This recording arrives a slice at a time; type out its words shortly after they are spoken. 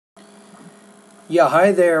Yeah,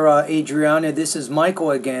 hi there, Adriana. This is Michael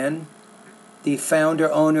again, the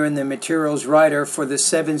founder, owner, and the materials writer for the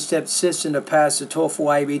 7-step system to pass the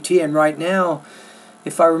TOEFL IBT. And right now,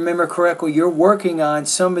 if I remember correctly, you're working on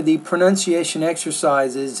some of the pronunciation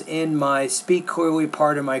exercises in my Speak Clearly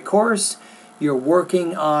part of my course. You're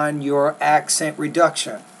working on your accent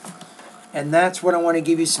reduction. And that's what I want to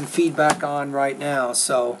give you some feedback on right now.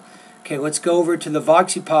 So, okay, let's go over to the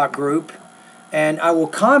VoxyPop group. And I will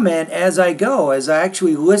comment as I go. As I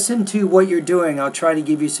actually listen to what you're doing, I'll try to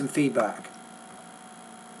give you some feedback.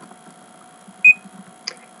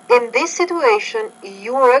 In this situation,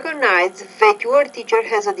 you recognize that your teacher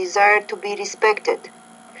has a desire to be respected.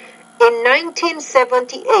 In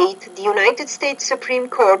 1978, the United States Supreme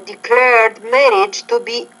Court declared marriage to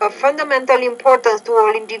be of fundamental importance to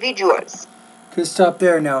all individuals. Could stop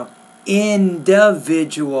there now.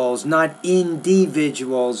 Individuals, not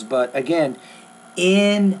individuals, but again,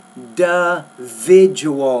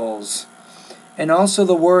 individuals. And also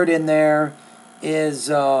the word in there is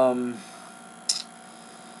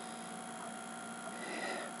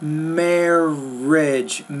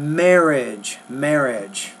marriage.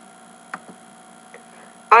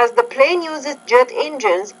 As the plane uses jet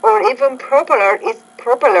engines or even propeller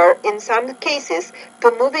in some cases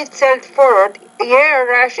to move itself forward, air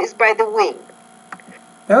rushes by the wing.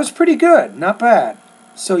 That was pretty good, not bad.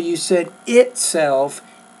 So you said itself,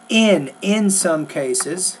 in some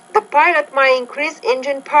cases. The pilot might increase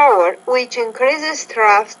engine power, which increases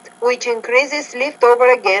thrust, which increases lift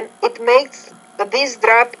over again. It makes this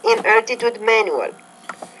drop in altitude manual.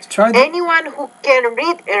 Anyone who can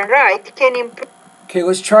read and write can improve. Okay,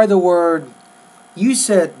 let's try the word. You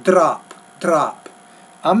said drop.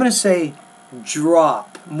 I'm going to say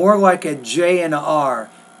drop, more like a J and a R.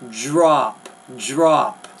 Drop.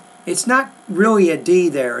 It's not really a D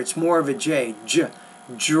there. It's more of a J.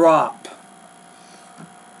 Drop.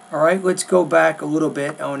 All right, let's go back a little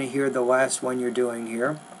bit. I want to hear the last one you're doing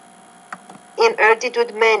here. In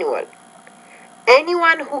altitude manual.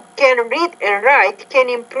 Anyone who can read and write can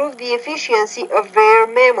improve the efficiency of their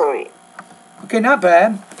memory. Okay, not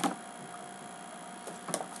bad.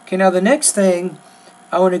 Okay, now the next thing,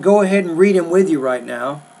 I want to go ahead and read them with you right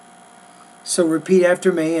now. So repeat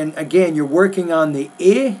after me, and again, you're working on the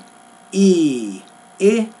I, E.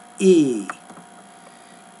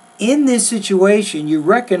 In this situation, you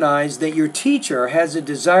recognize that your teacher has a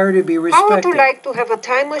desire to be respected. How would you like to have a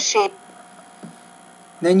time machine?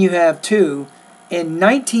 Then you have 2. In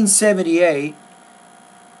 1978,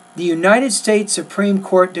 the United States Supreme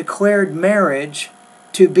Court declared marriage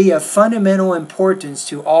to be of fundamental importance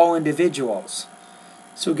to all individuals.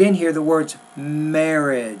 So again here, the words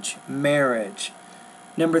marriage.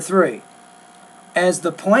 Number 3, as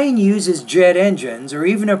the plane uses jet engines, or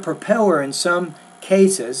even a propeller in some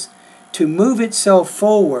cases, to move itself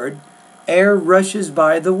forward, air rushes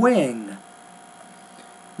by the wing.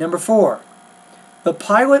 Number 4, the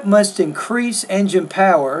pilot must increase engine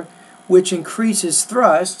power, which increases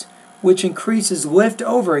thrust, which increases lift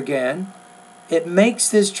over again. It makes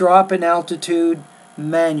this drop in altitude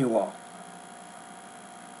manual.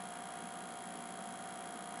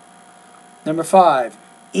 Number 5,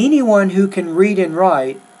 anyone who can read and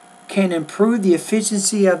write can improve the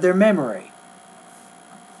efficiency of their memory.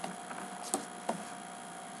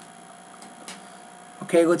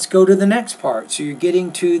 Okay, let's go to the next part. So you're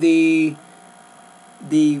getting to the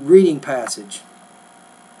reading passage.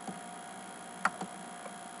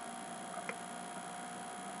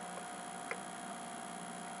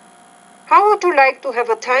 How would you like to have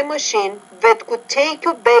a time machine that could take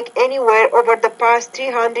you back anywhere over the past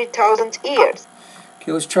 300,000 years?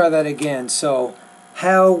 Okay, let's try that again. So,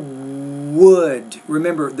 how would,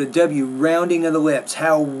 remember the W, rounding of the lips,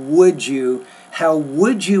 how would you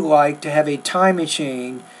like to have a time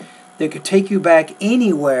machine that could take you back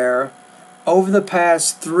anywhere over the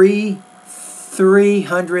past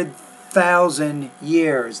 300,000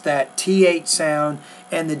 years? That TH sound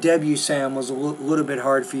and the W sound was a little bit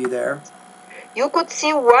hard for you there. You could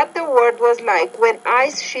see what the world was like when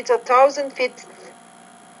ice sheets 1,000 feet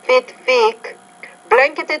thick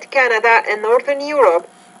blanketed Canada and northern Europe.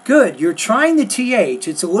 Good. You're trying the TH.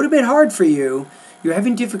 It's a little bit hard for you. You're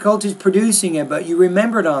having difficulties producing it, but you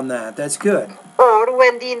remembered on that. That's good. Or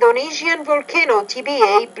when the Indonesian volcano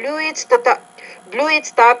TBA blew its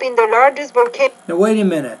top in the largest volcano. Now wait a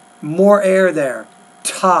minute. More air there.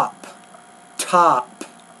 Top.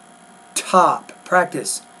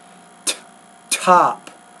 Practice. Top.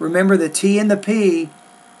 Remember the T and the P.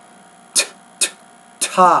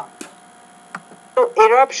 Top.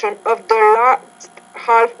 Eruption of the last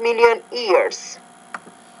 500,000 years.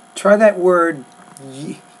 Try that word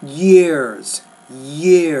years.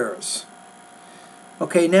 years.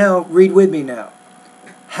 Okay, now read with me now.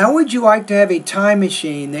 How would you like to have a time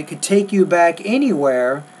machine that could take you back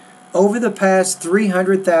anywhere over the past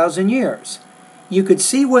 300,000 years? You could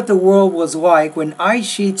see what the world was like when ice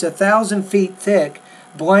sheets 1,000 feet thick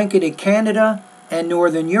blanketed Canada and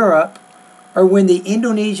Northern Europe, or when the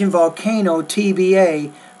Indonesian volcano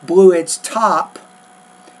TBA blew its top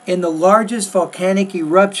in the largest volcanic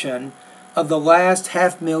eruption of the last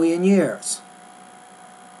 500,000 years.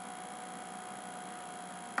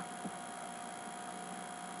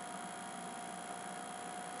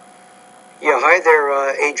 Yeah, hi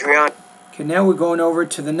there, Adrian. Okay, now we're going over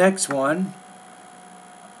to the next one.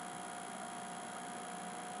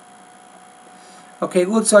 Okay, it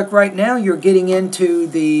looks like right now you're getting into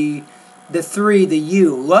the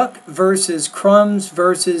U. Luck versus crumbs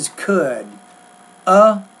versus could.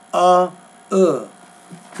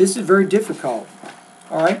 This is very difficult.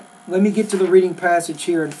 All right, let me get to the reading passage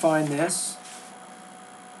here and find this.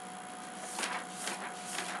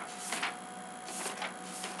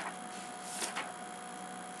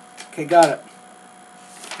 Okay, got it.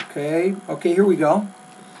 Okay, here we go.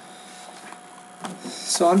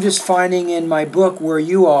 So I'm just finding in my book where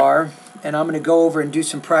you are, and I'm going to go over and do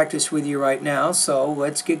some practice with you right now. So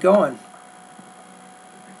let's get going.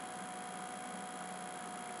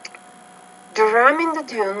 The ram in the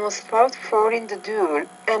dune was fought for in the duel,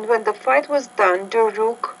 and when the fight was done, the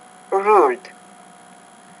rook ruled.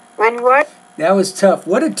 That was tough.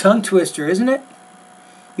 What a tongue twister, isn't it?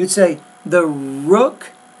 You'd say, the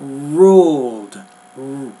rook ruled.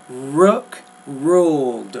 Rook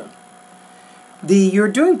ruled. You're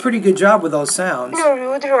doing a pretty good job with those sounds. In a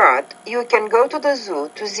rude rat, you can go to the zoo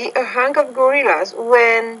to see a hunk of gorillas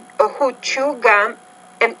who chew gum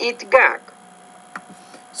and eat gag.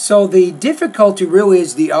 So the difficulty really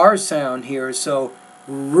is the R sound here. So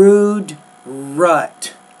rude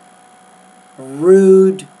rut.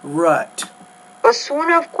 Rude rut. A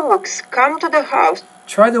swoon of cooks come to the house.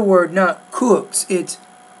 Try the word not cooks, it's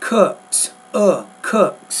cooks.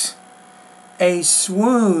 Cooks. A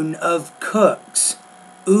swoon of cooks.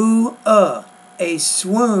 A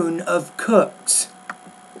swoon of cooks.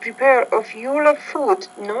 Prepare a fuel of food,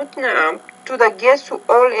 not now, to the guests who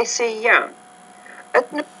all say yum.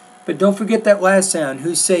 But don't forget that last sound,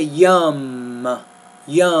 who say yum.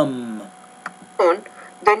 Yum.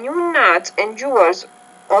 The new nuts and jewels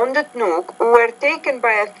on the nook were taken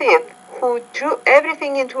by a thief who threw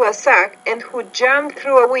everything into a sack and who jumped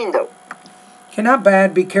through a window. Okay, not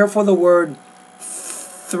bad. Be careful of the word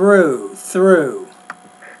through.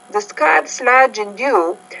 The scarred sludge and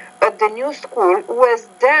dew at the new school was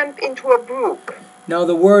dumped into a brook. Now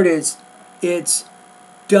the word is, it's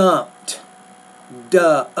dumped.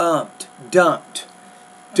 Dumped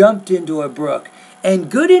into a brook. And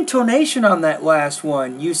good intonation on that last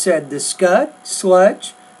one. You said the scud,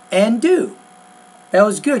 sludge, and dew. That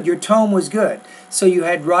was good. Your tone was good. So you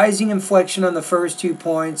had rising inflection on the first 2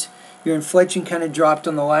 points. Your inflection kind of dropped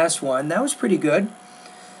on the last one. That was pretty good.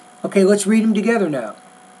 Okay, let's read them together now.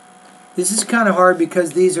 This is kind of hard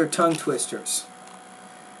because these are tongue twisters.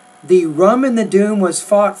 The rum in the doom was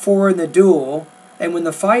fought for in the duel, and when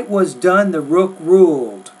the fight was done, the rook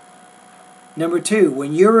ruled. Number 2,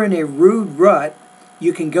 when you're in a rude rut,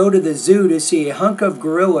 you can go to the zoo to see a hunk of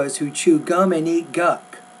gorillas who chew gum and eat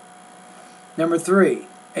guck. Number 3,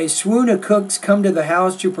 a swoon of cooks come to the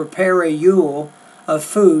house to prepare a yule of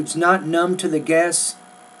foods not numb to the guests,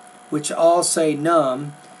 which all say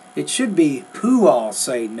numb. It should be who all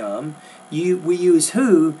say numb. We use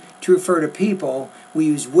who to refer to people. We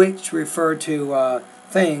use which to refer to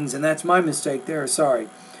things, and that's my mistake there, sorry.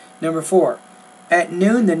 Number 4, at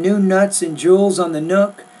noon the new nuts and jewels on the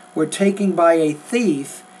nook were taken by a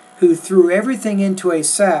thief who threw everything into a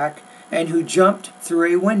sack and who jumped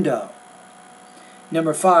through a window.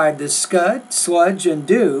 Number 5, the scud, sludge, and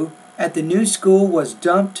dew at the new school was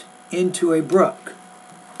dumped into a brook.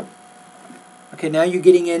 Okay, now you're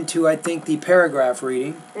getting into, I think, the paragraph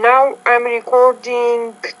reading. Now I'm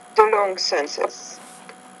recording the long sentences.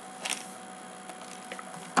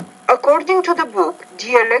 According to the book,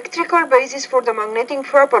 the electrical basis for the magnetic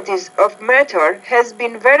properties of matter has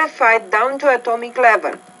been verified down to atomic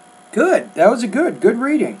level. Good. That was a good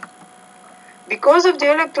reading. Because of the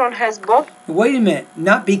electron has both... Wait a minute.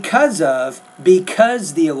 Not because of,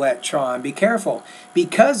 because the electron. Be careful.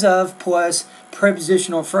 Because of plus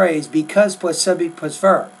prepositional phrase, because plus subject plus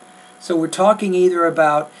verb. So we're talking either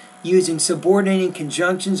about using subordinating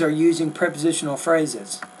conjunctions or using prepositional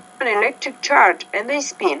phrases. An electric charge and a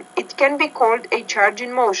spin, it can be called a charge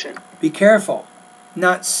in motion. Be careful.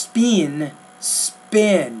 Not spin,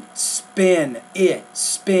 spin, spin,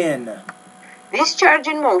 spin. This charge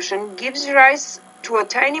in motion gives rise to a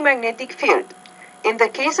tiny magnetic field. In the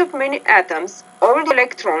case of many atoms, all the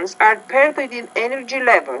electrons are paired within energy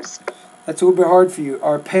levels. That's a little bit hard for you.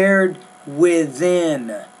 Are paired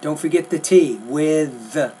within. Don't forget the T.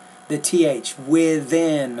 With the TH.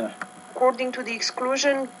 Within. According to the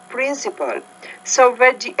exclusion principle, so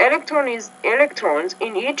that the electrons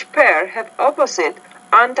in each pair have opposite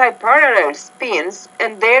anti-parallel spins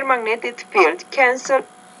and their magnetic field cancel.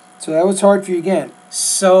 So that was hard for you again.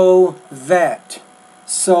 So that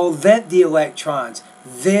the electrons,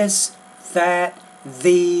 this, that,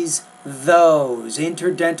 these, those,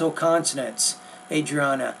 interdental consonants,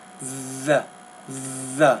 Adriana, the,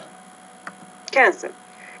 cancel.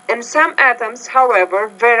 In some atoms,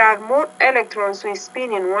 however, there are more electrons which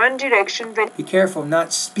spin in one direction than. Be careful,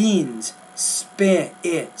 not spins. Spins.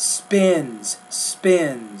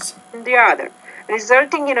 The other,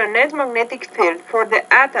 resulting in a net magnetic field for the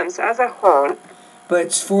atoms as a whole. But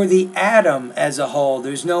it's for the atom as a whole.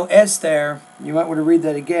 There's no S there. You might want to read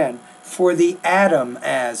that again. For the atom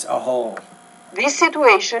as a whole. This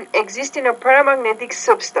situation exists in a paramagnetic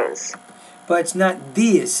substance. But it's not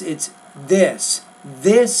this, it's this.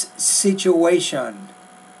 This situation.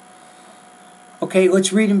 Okay,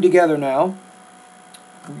 let's read them together now.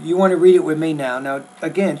 You want to read it with me now. Now,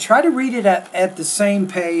 again, try to read it at the same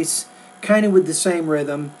pace, kind of with the same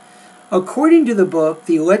rhythm. According to the book,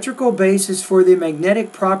 the electrical basis for the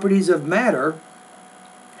magnetic properties of matter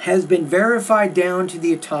has been verified down to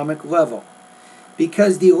the atomic level.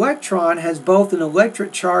 Because the electron has both an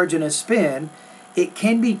electric charge and a spin, it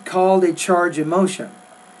can be called a charge in motion.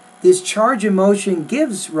 This charge in motion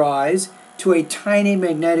gives rise to a tiny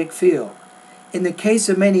magnetic field. In the case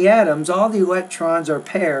of many atoms, all the electrons are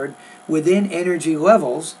paired within energy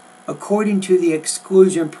levels according to the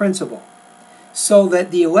exclusion principle, so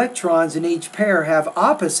that the electrons in each pair have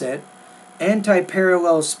opposite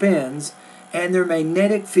anti-parallel spins and their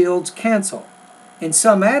magnetic fields cancel. In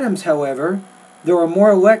some atoms, however, there are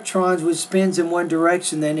more electrons with spins in one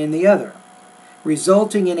direction than in the other,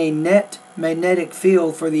 resulting in a net magnetic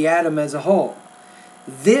field for the atom as a whole.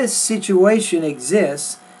 This situation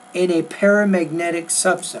exists in a paramagnetic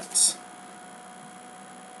substance.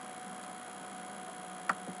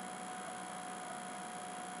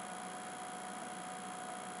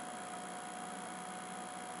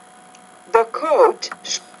 The code.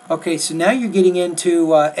 Okay, so now you're getting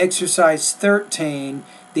into exercise 13,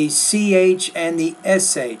 the CH and the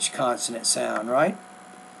SH consonant sound, right?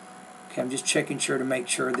 Okay, I'm just checking to make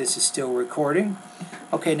sure this is still recording.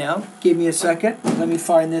 Okay, now, give me a second. Let me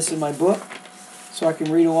find this in my book so I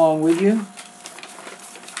can read along with you.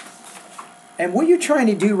 And what you're trying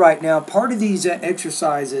to do right now, part of these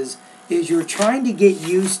exercises, is you're trying to get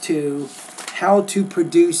used to how to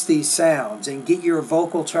produce these sounds and get your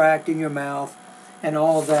vocal tract in your mouth and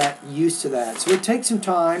all of that used to that. So it takes some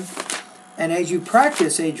time, and as you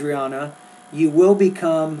practice, Adriana, you will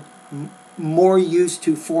become more used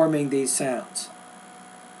to forming these sounds.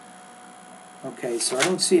 Okay, so I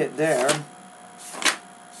don't see it there.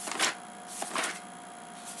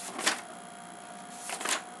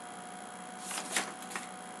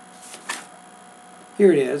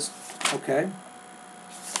 Here it is. Okay.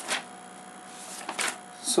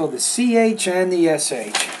 So the CH and the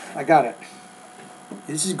SH. I got it.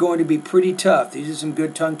 This is going to be pretty tough. These are some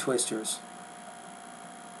good tongue twisters.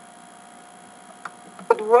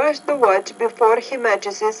 Would wash the watch before he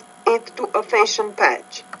matches it to a fashion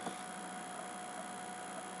patch.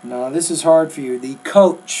 No, this is hard for you. The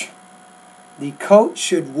coach. The coach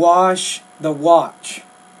should wash the watch.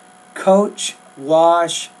 Coach,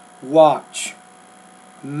 wash, watch.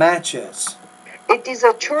 Matches. It is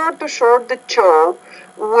a chore to short the chow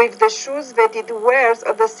with the shoes that it wears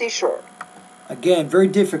at the seashore. Again, very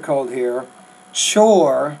difficult here.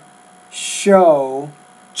 Chore, show,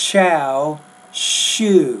 chow,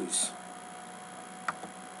 shoes.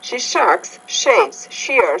 She shucks, shaves,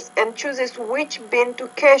 shears, and chooses which bin to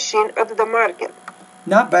cash in at the market.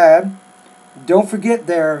 Not bad. Don't forget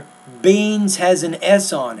there, beans has an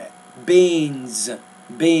S on it. Beans.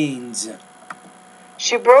 Beans.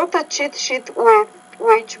 She brought a cheat sheet with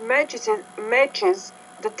which matches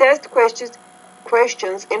the test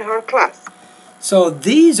questions in her class. So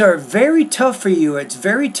these are very tough for you. It's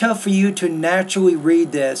very tough for you to naturally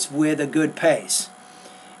read this with a good pace.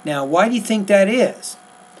 Now, why do you think that is?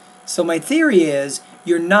 So my theory is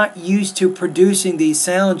you're not used to producing these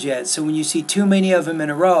sounds yet. So when you see too many of them in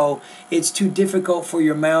a row, it's too difficult for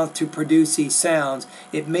your mouth to produce these sounds.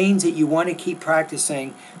 It means that you want to keep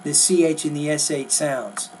practicing the CH and the SH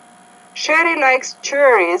sounds. Sherry likes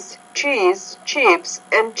cherries, cheese, chips,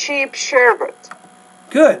 and cheap sherbet.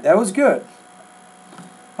 Good. That was good.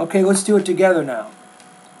 Okay, let's do it together now.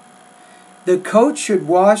 The coach should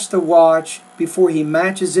wash the watch before he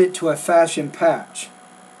matches it to a fashion patch.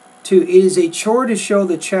 2. It is a chore to show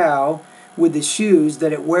the chow with the shoes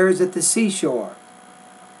that it wears at the seashore.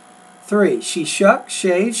 3. She shucks,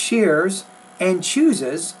 shaves, shears, and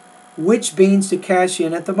chooses which beans to cash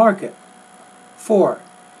in at the market. 4.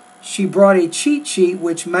 She brought a cheat sheet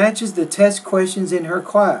which matches the test questions in her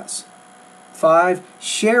class. 5.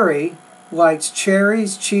 Sherry likes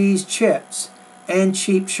cherries, cheese, chips, and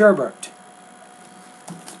cheap sherbet.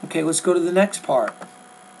 Okay, let's go to the next part.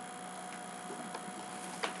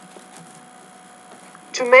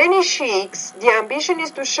 To many sheiks, the ambition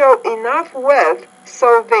is to show enough wealth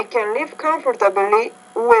so they can live comfortably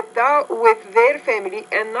with their family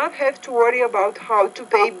and not have to worry about how to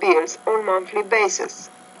pay bills on a monthly basis.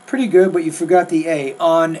 Pretty good, but you forgot the A.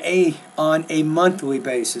 On a monthly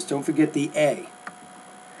basis. Don't forget the A.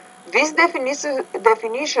 This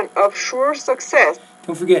definition of sure success.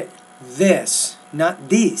 Don't forget this, not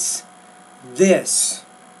this. This.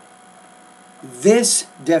 This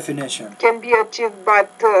definition Can be achieved, but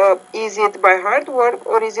is it by hard work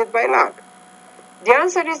or is it by luck? The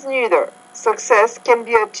answer is neither. Success can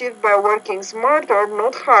be achieved by working smarter,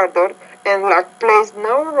 not harder, and luck plays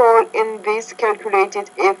no role in this calculated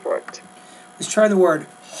effort. Let's try the word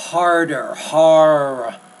harder.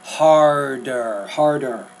 Harder.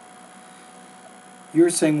 You're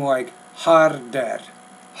saying more like harder.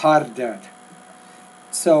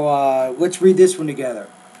 So let's read this one together.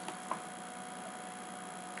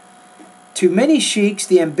 To many sheiks,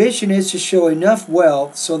 the ambition is to show enough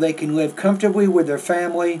wealth so they can live comfortably with their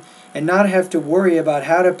family and not have to worry about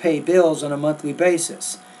how to pay bills on a monthly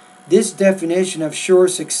basis. This definition of sure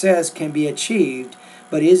success can be achieved,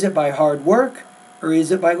 but is it by hard work or is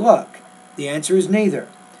it by luck? The answer is neither.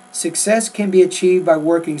 Success can be achieved by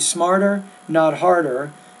working smarter, not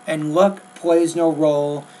harder, and luck plays no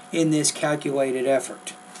role in this calculated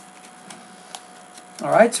effort.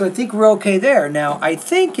 Alright, so I think we're okay there. Now, I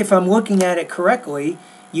think if I'm looking at it correctly,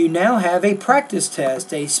 you now have a practice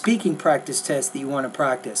test, a speaking practice test that you want to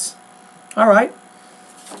practice. Alright,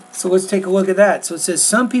 so let's take a look at that. So it says,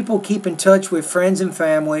 some people keep in touch with friends and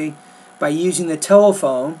family by using the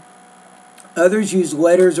telephone. Others use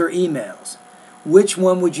letters or emails. Which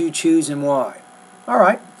one would you choose and why?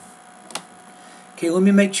 Alright. Okay, let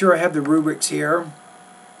me make sure I have the rubrics here.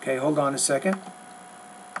 Okay, hold on a second.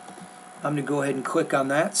 I'm going to go ahead and click on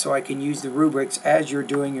that so I can use the rubrics as you're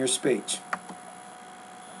doing your speech.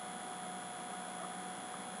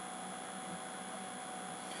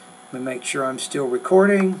 Let me make sure I'm still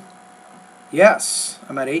recording. Yes,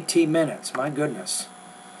 I'm at 18 minutes. My goodness.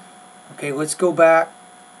 Okay, let's go back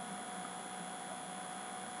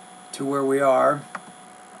to where we are.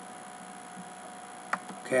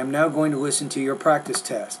 Okay, I'm now going to listen to your practice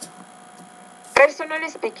test. Personally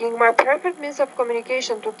speaking, my preferred means of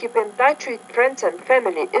communication to keep in touch with friends and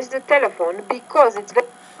family is the telephone because it's very...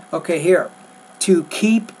 Okay, here. To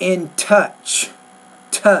keep in touch.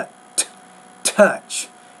 Touch.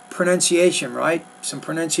 Pronunciation, right? Some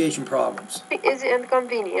pronunciation problems. Easy and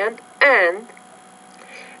convenient, and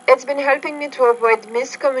it's been helping me to avoid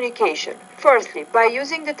miscommunication. Firstly, by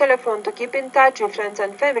using the telephone to keep in touch with friends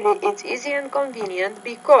and family, it's easy and convenient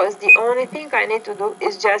because the only thing I need to do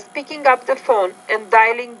is just picking up the phone and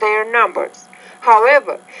dialing their numbers.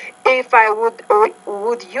 However, if I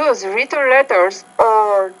would use written letters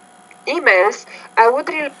or emails, I would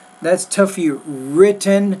rely... That's tough for you.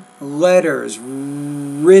 Written letters.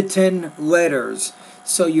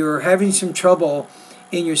 So you're having some trouble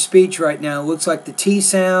in your speech right now. It looks like the T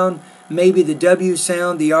sound, maybe the W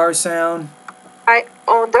sound, the R sound.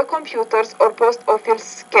 On the computers or post office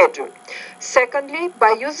schedule. Secondly,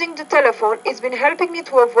 by using the telephone, it's been helping me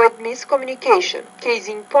to avoid miscommunication. Case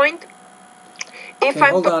in point, if Okay,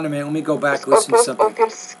 hold on a minute. Let me go back and listen to something.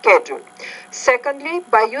 Office schedule. Secondly,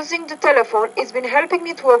 by using the telephone, it's been helping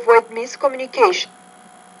me to avoid miscommunication.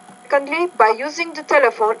 Secondly, by using the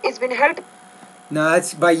telephone, it's been helping... Now,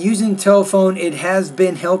 that's by using telephone, it has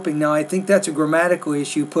been helping. Now, I think that's a grammatical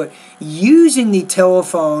issue. Put using the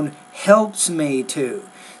telephone helps me too.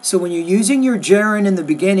 So when you're using your gerund in the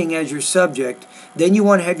beginning as your subject, then you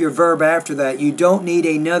want to have your verb after that. You don't need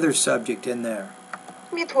another subject in there.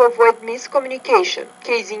 Me to avoid miscommunication.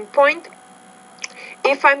 Case in point,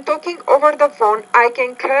 if I'm talking over the phone, I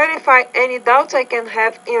can clarify any doubts I can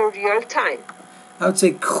have in real time. I would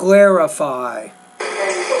say clarify.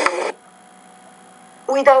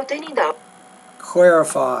 Without any doubt.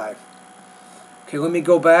 Clarify. Okay, let me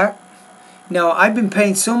go back. Now, I've been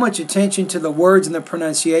paying so much attention to the words and the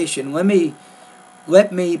pronunciation. Let me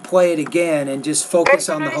let me play it again and just focus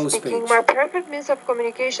on the whole speaking, speech. my preferred means of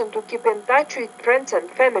communication to keep in touch with friends and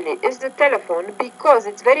family is the telephone because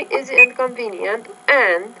it's very easy and convenient,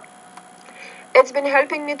 and it's been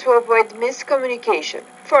helping me to avoid miscommunication.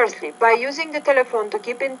 Firstly, by using the telephone to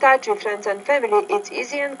keep in touch with friends and family, it's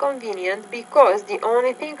easy and convenient because the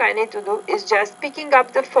only thing I need to do is just picking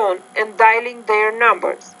up the phone and dialing their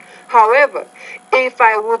numbers. However, if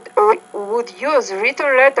I would use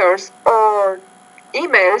written letters or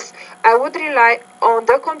emails, I would rely on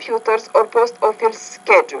the computers or post office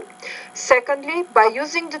schedule. Secondly, by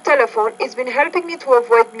using the telephone, it's been helping me to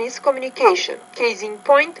avoid miscommunication. Case in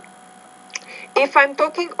point, if I'm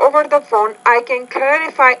talking over the phone, I can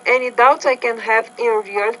clarify any doubts I can have in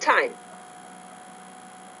real time.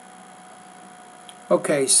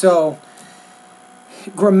 Okay, so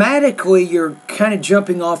grammatically you're kind of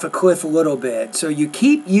jumping off a cliff a little bit. So you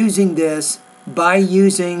keep using this by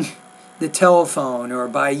using the telephone or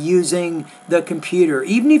by using the computer.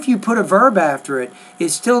 Even if you put a verb after it, it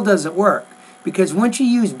still doesn't work. Because once you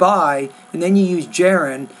use by and then you use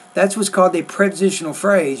gerund, that's what's called a prepositional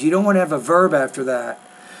phrase. You don't want to have a verb after that.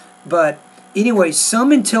 But anyway,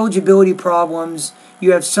 some intelligibility problems,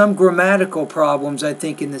 you have some grammatical problems, I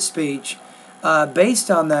think, in the speech.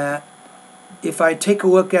 Based on that, if I take a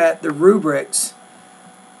look at the rubrics,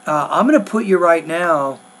 I'm going to put you right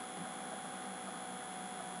now,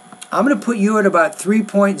 I'm going to put you at about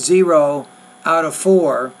 3.0 out of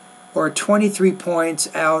 4, or 23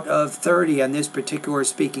 points out of 30 on this particular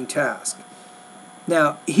speaking task.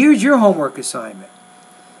 Now, here's your homework assignment.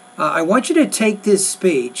 I want you to take this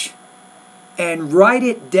speech and write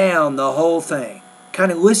it down, the whole thing.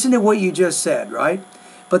 Kind of listen to what you just said, right?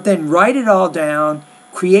 But then write it all down,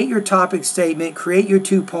 create your topic statement, create your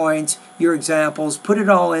 2 points, your examples, put it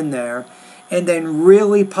all in there, and then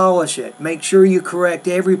really polish it. Make sure you correct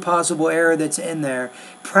every possible error that's in there.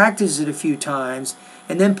 Practice it a few times,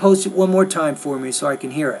 and then post it one more time for me so I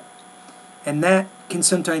can hear it. And that can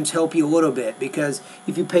sometimes help you a little bit, because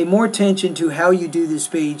if you pay more attention to how you do the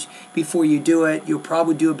speech before you do it, you'll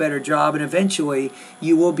probably do a better job, and eventually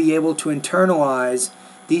you will be able to internalize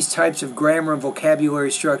these types of grammar and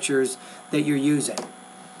vocabulary structures that you're using.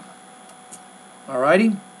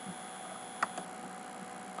 Alrighty?